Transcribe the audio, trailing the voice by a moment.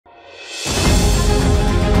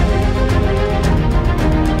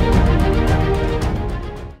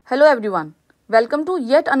Hello everyone. Welcome to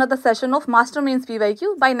yet another session of Master Mains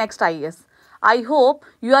PYQ by NEXT IAS. I hope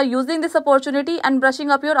you are using this opportunity and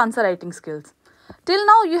brushing up your answer writing skills. Till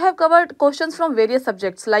now you have covered questions from various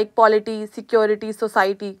subjects like polity, security,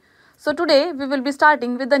 society. So today we will be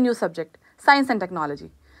starting with the new subject, Science and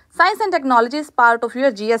Technology. Science and Technology is part of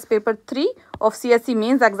your GS paper 3 of CSE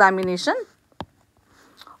Mains examination.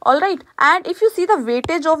 Alright, and if you see the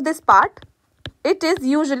weightage of this part, it is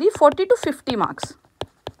usually 40 to 50 marks.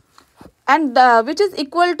 And which is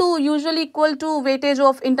usually equal to weightage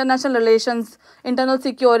of international relations, internal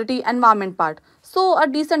security, environment part. So a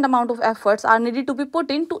decent amount of efforts are needed to be put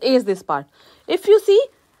in to ace this part. If you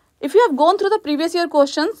have gone through the previous year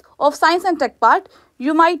questions of science and tech part,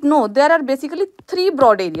 you might know there are basically three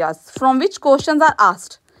broad areas from which questions are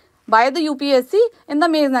asked by the UPSC in the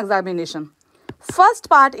mains examination. First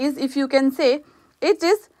part is, if you can say, it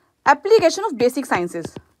is application of basic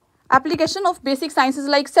sciences. Application of basic sciences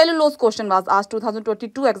like cellulose question was asked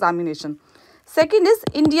 2022 examination. Second is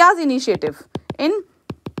India's initiative in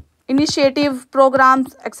initiative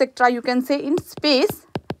programs etc. You can say in space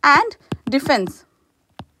and defense.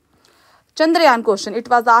 Chandrayaan question, it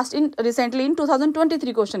was asked recently in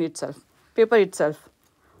 2023 question itself, paper itself.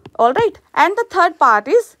 Alright, and the third part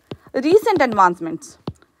is recent advancements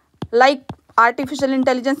like artificial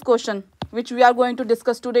intelligence question, which we are going to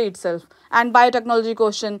discuss today itself, and biotechnology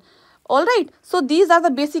question. Alright, so these are the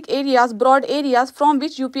basic areas, broad areas from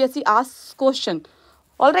which UPSC asks question.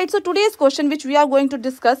 Alright, so today's question which we are going to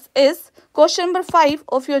discuss is question number 5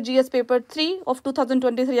 of your GS paper 3 of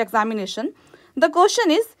 2023 examination. The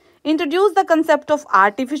question is, introduce the concept of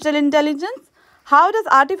artificial intelligence. How does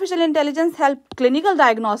artificial intelligence help clinical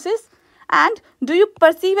diagnosis? And do you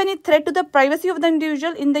perceive any threat to the privacy of the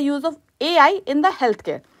individual in the use of AI in the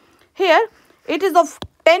healthcare? Here, it is of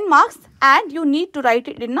 10 marks and you need to write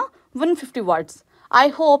it in 150 words. I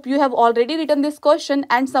hope you have already written this question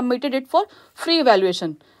and submitted it for free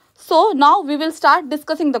evaluation. So now we will start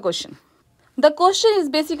discussing the question. The question is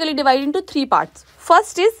basically divided into three parts.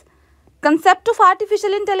 First is concept of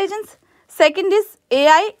artificial intelligence. Second is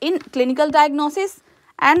AI in clinical diagnosis.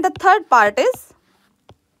 And the third part is,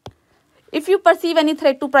 if you perceive any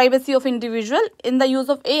threat to privacy of individual in the use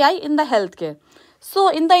of AI in the healthcare. So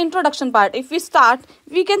in the introduction part, if we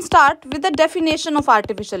can start with the definition of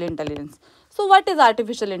artificial intelligence. So what is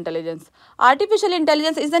artificial intelligence? Artificial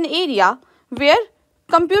intelligence is an area where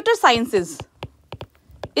computer sciences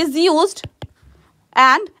is used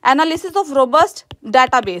and analysis of robust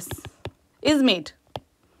database is made.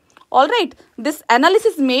 Alright, this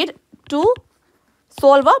analysis is made to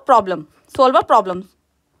solve a problem.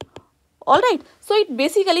 Alright, so it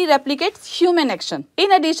basically replicates human action.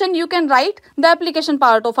 In addition, you can write the application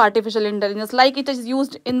part of artificial intelligence, like it is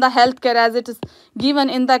used in the healthcare as it is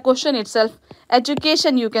given in the question itself.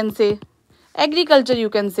 Education you can say, agriculture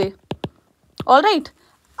you can say. Alright,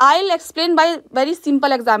 I'll explain by very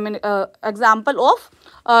simple example of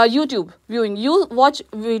YouTube viewing. You watch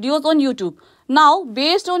videos on YouTube. Now,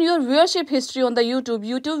 based on your viewership history on the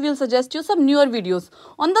YouTube will suggest you some newer videos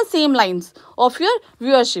on the same lines of your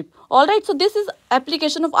viewership. Alright, so this is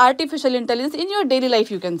application of artificial intelligence in your daily life,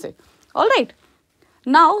 you can say. Alright,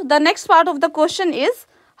 now the next part of the question is,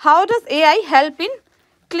 how does AI help in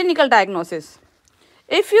clinical diagnosis?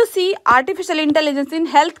 If you see artificial intelligence in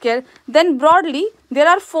healthcare, then broadly there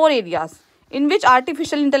are four areas in which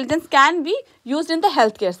artificial intelligence can be used in the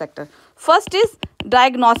healthcare sector. First is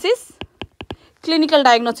diagnosis, clinical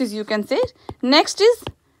diagnosis you can say. Next is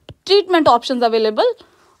treatment options available.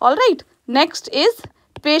 Alright, next is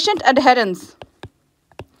patient adherence,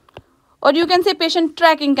 or you can say patient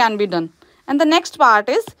tracking can be done. And the next part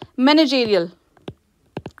is managerial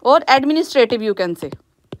or administrative you can say.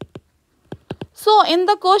 So in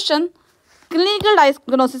the question, clinical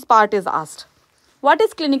diagnosis part is asked. What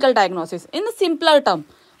is clinical diagnosis? In a simpler term,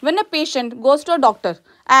 when a patient goes to a doctor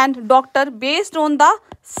and doctor, based on the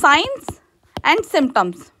signs and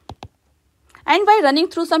symptoms and by running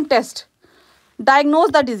through some tests,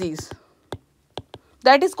 diagnose the disease.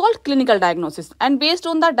 That is called clinical diagnosis, and based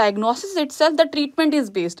on the diagnosis itself, the treatment is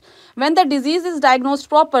based. When the disease is diagnosed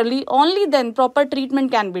properly, only then proper treatment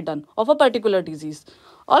can be done of a particular disease.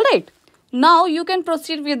 Alright, now you can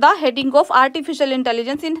proceed with the heading of artificial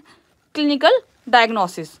intelligence in clinical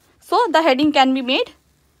diagnosis. So the heading can be made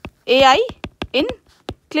AI in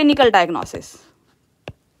clinical diagnosis.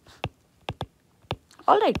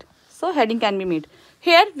 Alright, so heading can be made.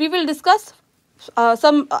 Here we will discuss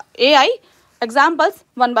some AI examples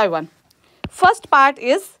one by one. First part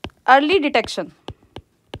is early detection.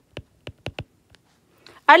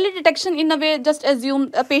 Early detection, in a way, just assume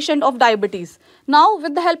a patient of diabetes. Now,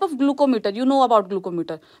 with the help of glucometer, you know about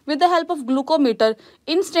glucometer. With the help of glucometer,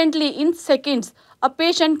 instantly, in seconds, a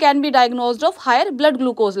patient can be diagnosed of higher blood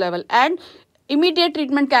glucose level and immediate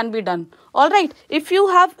treatment can be done. Alright, if you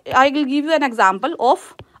have, I will give you an example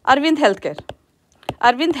of Arvind Healthcare.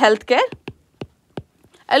 Arvind Healthcare,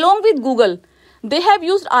 along with Google, they have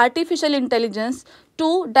used artificial intelligence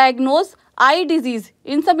to diagnose eye disease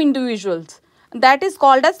in some individuals. That is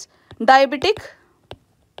called as diabetic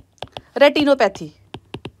retinopathy.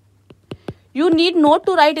 You need not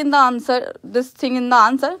to write in the answer, this thing in the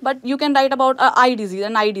answer, but you can write about eye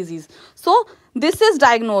disease. So, this is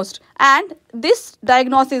diagnosed, and this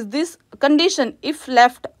diagnosis, this condition, if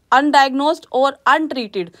left undiagnosed or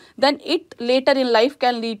untreated, then it later in life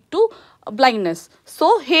can lead to blindness.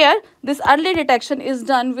 So here this early detection is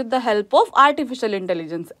done with the help of artificial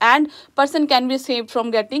intelligence, and person can be saved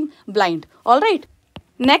from getting blind. Alright.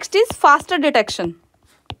 Next is faster detection.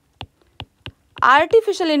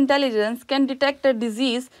 Artificial intelligence can detect a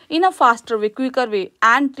disease in a faster way, quicker way,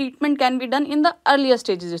 and treatment can be done in the earlier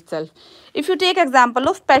stages itself. If you take example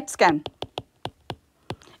of PET scan.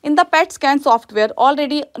 In the PET scan software,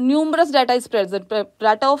 already numerous data is present,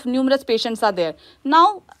 data of numerous patients are there.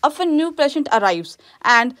 Now, if a new patient arrives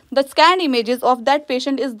and the scanned images of that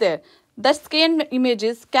patient is there, the scanned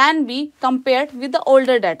images can be compared with the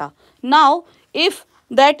older data. Now, if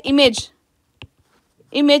that image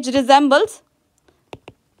resembles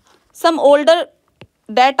some older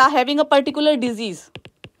data having a particular disease,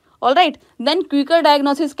 alright, then quicker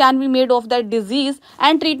diagnosis can be made of that disease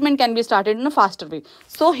and treatment can be started in a faster way.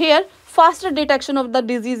 So here, faster detection of the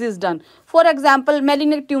disease is done. For example,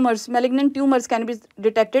 malignant tumors can be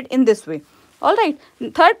detected in this way. Alright,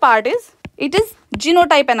 third part is, it is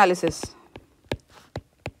genotype analysis.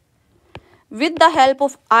 With the help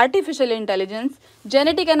of artificial intelligence,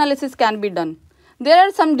 genetic analysis can be done. There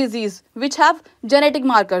are some diseases which have genetic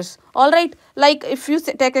markers, alright, like if you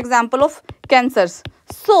take example of cancers.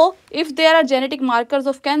 So, if there are genetic markers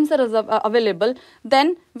of cancer available,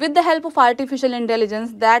 then with the help of artificial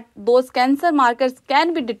intelligence, that those cancer markers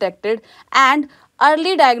can be detected and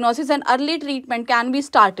early diagnosis and early treatment can be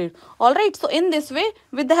started. Alright, so in this way,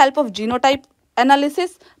 with the help of genotype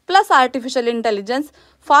analysis plus artificial intelligence,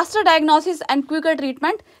 faster diagnosis and quicker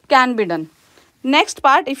treatment can be done. Next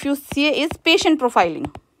part, if you see, is patient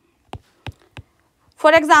profiling.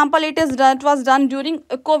 For example, it was done during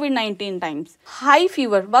COVID-19 times. High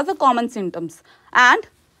fever was a common symptoms, and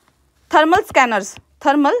thermal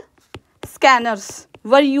scanners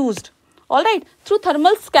were used. Alright, through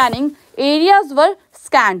thermal scanning, areas were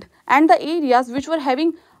scanned, and the areas which were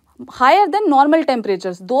having higher than normal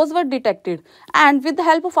temperatures, those were detected, and with the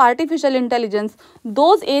help of artificial intelligence,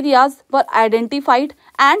 those areas were identified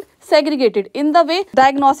and segregated. In the way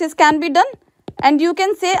diagnosis can be done, and you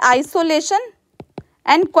can say isolation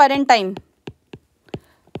and quarantine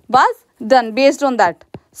was done based on that.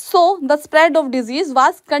 So the spread of disease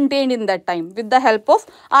was contained in that time with the help of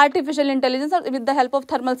artificial intelligence or with the help of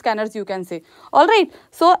thermal scanners, you can say. Alright,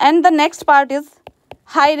 so and the next part is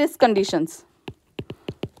high risk conditions.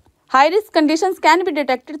 High risk conditions can be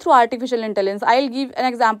detected through artificial intelligence. I will give an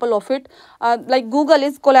example of it. Like Google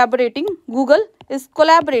is collaborating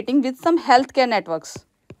with some healthcare networks.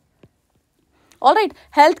 Alright,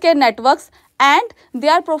 healthcare networks, and they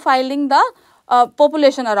are profiling the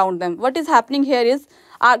population around them. What is happening here is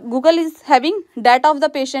Google is having data of the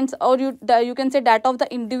patients, or you can say data of the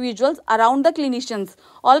individuals around the clinicians.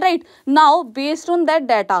 Alright, now based on that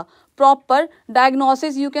data, proper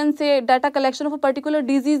diagnosis, you can say data collection of a particular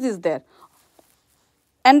disease is there,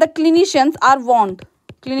 and the clinicians are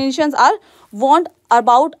warned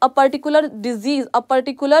about a particular disease, a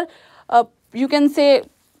particular you can say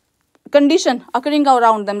condition occurring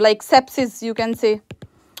around them, like sepsis, you can say,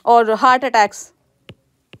 or heart attacks.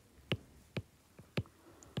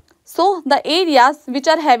 So the areas which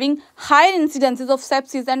are having higher incidences of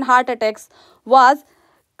sepsis and heart attacks was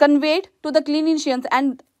conveyed to the clinicians,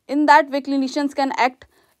 and in that way clinicians can act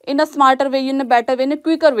in a smarter way, in a better way, in a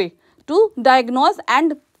quicker way to diagnose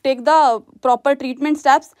and take the proper treatment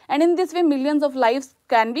steps, and in this way millions of lives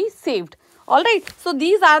can be saved. Alright, so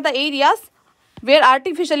these are the areas where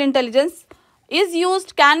artificial intelligence is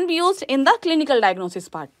used, can be used in the clinical diagnosis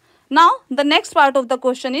part. Now the next part of the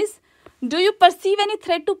question is, do you perceive any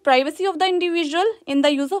threat to privacy of the individual in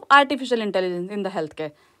the use of artificial intelligence in the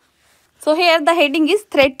healthcare? So here the heading is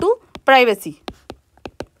threat to privacy.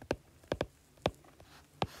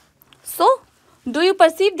 So, do you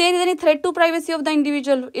perceive there is any threat to privacy of the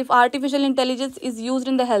individual if artificial intelligence is used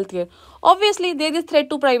in the healthcare? Obviously, there is threat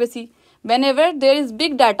to privacy, Whenever there is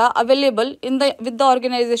big data available with the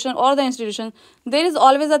organization or the institution, there is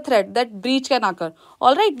always a threat that breach can occur.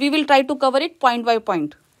 Alright, we will try to cover it point by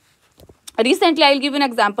point. Recently, I will give you an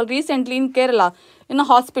example. Recently in Kerala, in a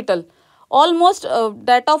hospital, almost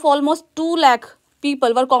data of almost 2 lakh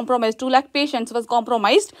people were compromised, 2 lakh patients was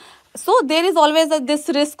compromised. So there is always this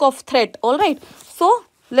risk of threat. Alright, so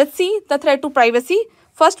let's see the threat to privacy.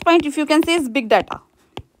 First point, if you can say, is big data.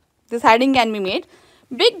 This heading can be made.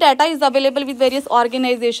 Big data is available with various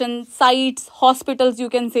organizations, sites, hospitals, you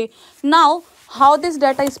can say. Now, how this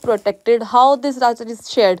data is protected, how this data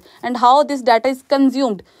is shared, and how this data is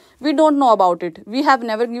consumed, we don't know about it. We have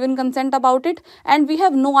never given consent about it, and we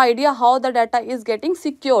have no idea how the data is getting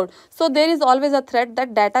secured. So there is always a threat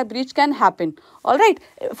that data breach can happen. Alright,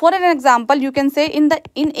 for an example, you can say in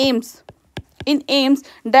AIMS,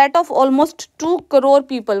 data of almost 2 crore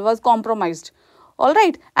people was compromised.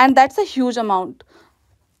 Alright, and that's a huge amount.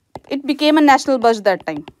 It became a national buzz that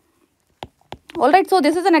time. Alright, so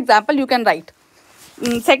this is an example you can write.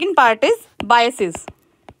 Second part is biases.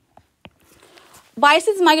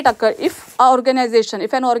 Biases might occur if an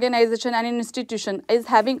organization and an institution is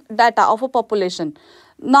having data of a population.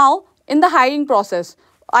 Now, in the hiring process,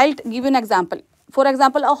 I'll give you an example. For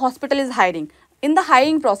example, a hospital is hiring. In the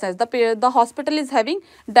hiring process, the hospital is having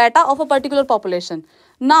data of a particular population.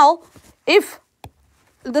 Now, if,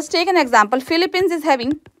 just take an example, Philippines is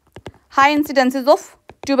having high incidences of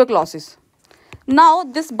tuberculosis. Now,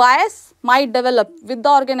 this bias might develop with the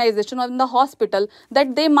organization or in the hospital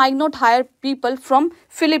that they might not hire people from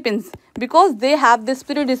Philippines because they have this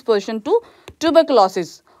predisposition to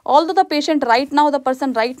tuberculosis. Although the person right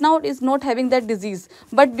now is not having that disease,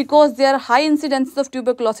 but because there are high incidences of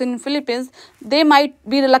tuberculosis in Philippines, they might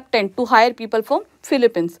be reluctant to hire people from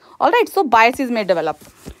Philippines. Alright, so biases may develop.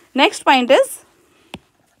 Next point is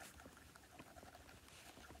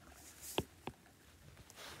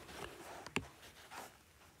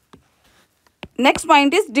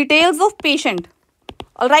details of patient.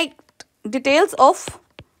 Alright, details of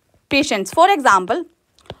patients. For example,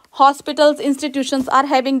 hospitals, institutions are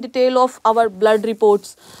having detail of our blood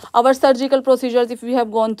reports, our surgical procedures if we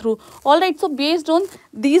have gone through. Alright, so based on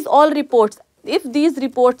these all reports, if these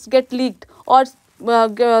reports get leaked or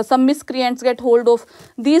some miscreants get hold of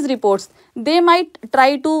these reports, they might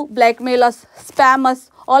try to blackmail us, spam us.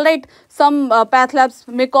 Alright, some path labs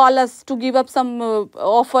may call us to give up some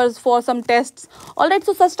offers for some tests. Alright,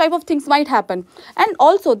 so such type of things might happen. And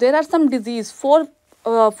also there are some disease for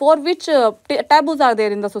which taboos are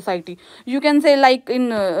there in the society. You can say like in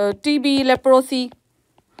TB, leprosy,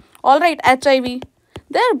 alright, HIV.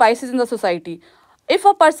 There are biases in the society. If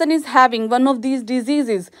a person is having one of these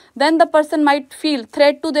diseases, then the person might feel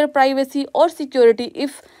threat to their privacy or security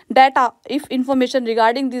if information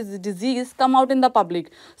regarding this disease come out in the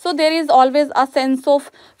public. So there is always a sense of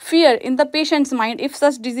fear in the patient's mind if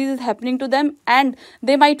such disease is happening to them, and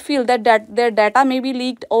they might feel that their data may be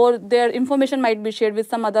leaked or their information might be shared with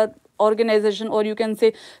some other organization, or you can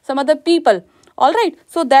say some other people. Alright,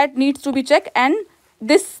 so that needs to be checked, and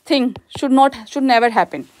this thing should never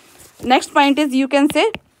happen. Next point is, you can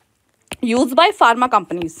say, used by pharma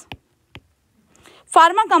companies.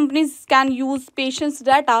 Pharma companies can use patients'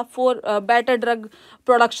 data for better drug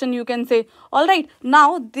production, you can say. Alright,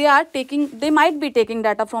 now they might be taking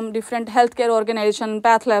data from different healthcare organizations,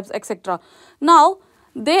 path labs, etc. Now,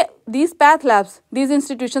 these path labs, these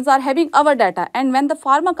institutions are having our data, and when the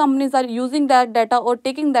pharma companies are using that data or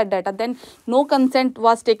taking that data, then no consent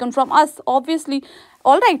was taken from us, obviously.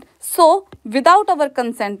 Alright, so without our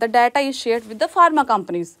consent, the data is shared with the pharma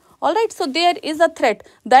companies. Alright, so there is a threat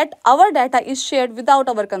that our data is shared without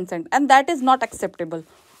our consent, and that is not acceptable.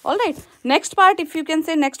 Alright, next part, if you can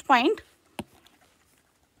say, next point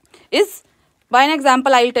is, by an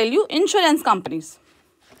example, I will tell you, insurance companies.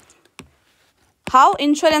 How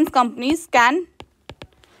insurance companies can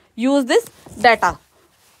use this data.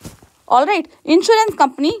 Alright, insurance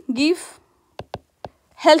company give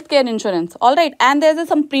healthcare insurance, alright, and there is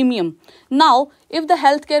some premium. Now, if the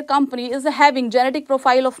healthcare company is having genetic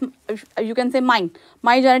profile of, you can say my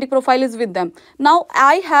genetic profile is with them. Now,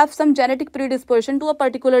 I have some genetic predisposition to a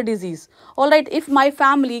particular disease, alright, if my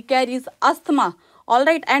family carries asthma,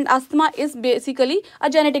 alright, and asthma is basically a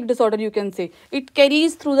genetic disorder, you can say. It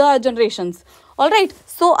carries through the generations. Alright,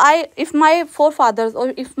 so if my forefathers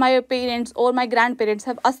or if my parents or my grandparents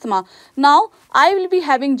have asthma, now I will be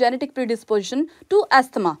having genetic predisposition to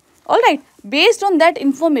asthma. Alright, based on that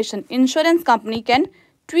information, insurance company can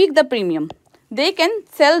tweak the premium. They can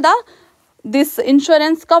sell this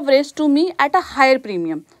insurance coverage to me at a higher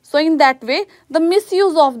premium. So in that way, the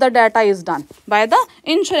misuse of the data is done by the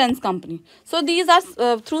insurance company. So these are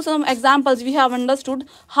through some examples we have understood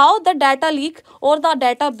how the data leak or the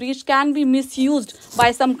data breach can be misused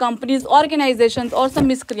by some companies, organizations, or some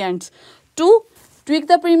miscreants to tweak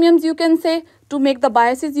the premiums, you can say, to make the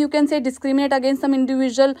biases, you can say, discriminate against some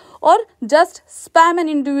individual, or just spam an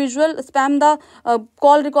individual, spam the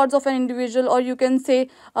call records of an individual, or you can say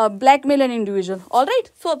blackmail an individual. All right.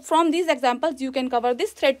 So from these examples, you can cover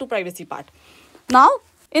this threat to privacy part. Now,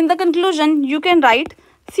 in the conclusion, you can write,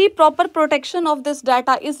 see, proper protection of this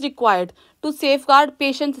data is required to safeguard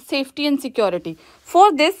patient safety and security.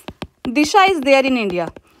 For this, DISHA is there in India.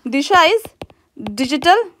 DISHA is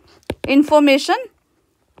Digital Information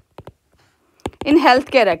in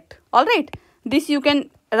Healthcare Act. All right. This you can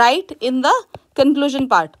write in the conclusion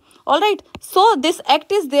part. All right. So this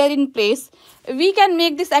act is there in place. We can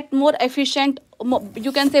make this act more efficient,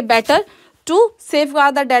 you can say better, to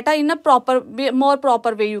safeguard the data in a more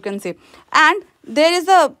proper way, you can say. And there is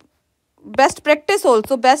a best practice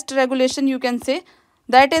also, best regulation, you can say,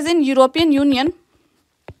 that is in European Union.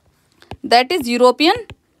 That is European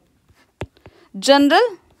General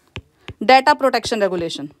Data Protection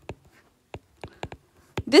Regulation.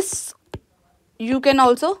 This you can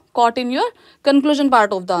also quote in your conclusion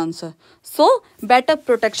part of the answer. So, better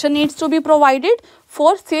protection needs to be provided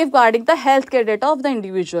for safeguarding the healthcare data of the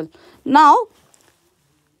individual. Now,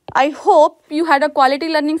 I hope you had a quality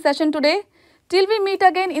learning session today. Till we meet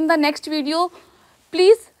again in the next video,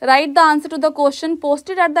 please write the answer to the question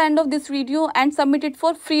posted at the end of this video and submit it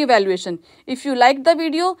for free evaluation. If you like the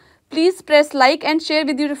video, please press like and share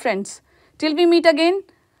with your friends. Till we meet again,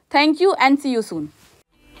 thank you and see you soon.